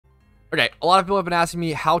Okay, a lot of people have been asking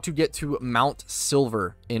me how to get to Mount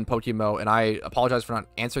Silver in PokeMMO, and I apologize for not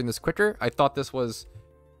answering this quicker. I thought this was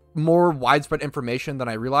more widespread information than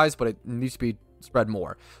I realized, but it needs to be spread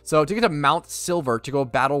more. So to get to Mount Silver, to go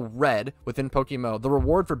battle Red within PokeMMO, the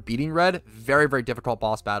reward for beating Red, very, very difficult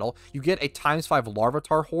boss battle. You get a ×5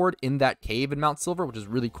 Larvitar horde in that cave in Mount Silver, which is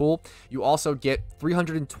really cool. You also get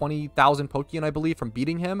 320,000 Pokeyen, I believe, from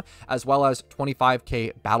beating him, as well as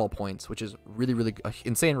 25k battle points, which is really, really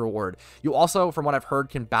insane reward. You also, from what I've heard,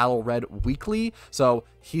 can battle Red weekly, so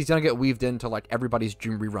he's gonna get weaved into like everybody's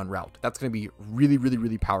Gym Rerun route. That's gonna be really, really,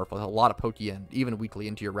 really powerful. A lot of Pokeyen, even weekly,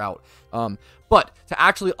 into your route. But to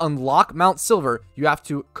actually unlock Mount Silver, you have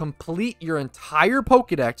to complete your entire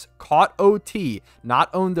Pokedex caught OT, not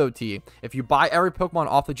owned OT. If you buy every Pokemon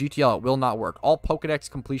off the GTL, it will not work. All Pokedex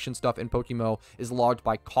completion stuff in PokeMMO is logged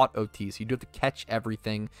by caught OT, so you do have to catch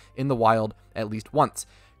everything in the wild at least once.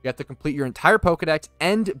 You have to complete your entire Pokedex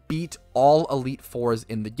and beat all Elite Fours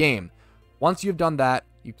in the game. Once you've done that,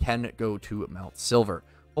 you can go to Mount Silver.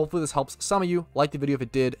 Hopefully this helps some of you. Like the video if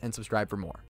it did, and subscribe for more.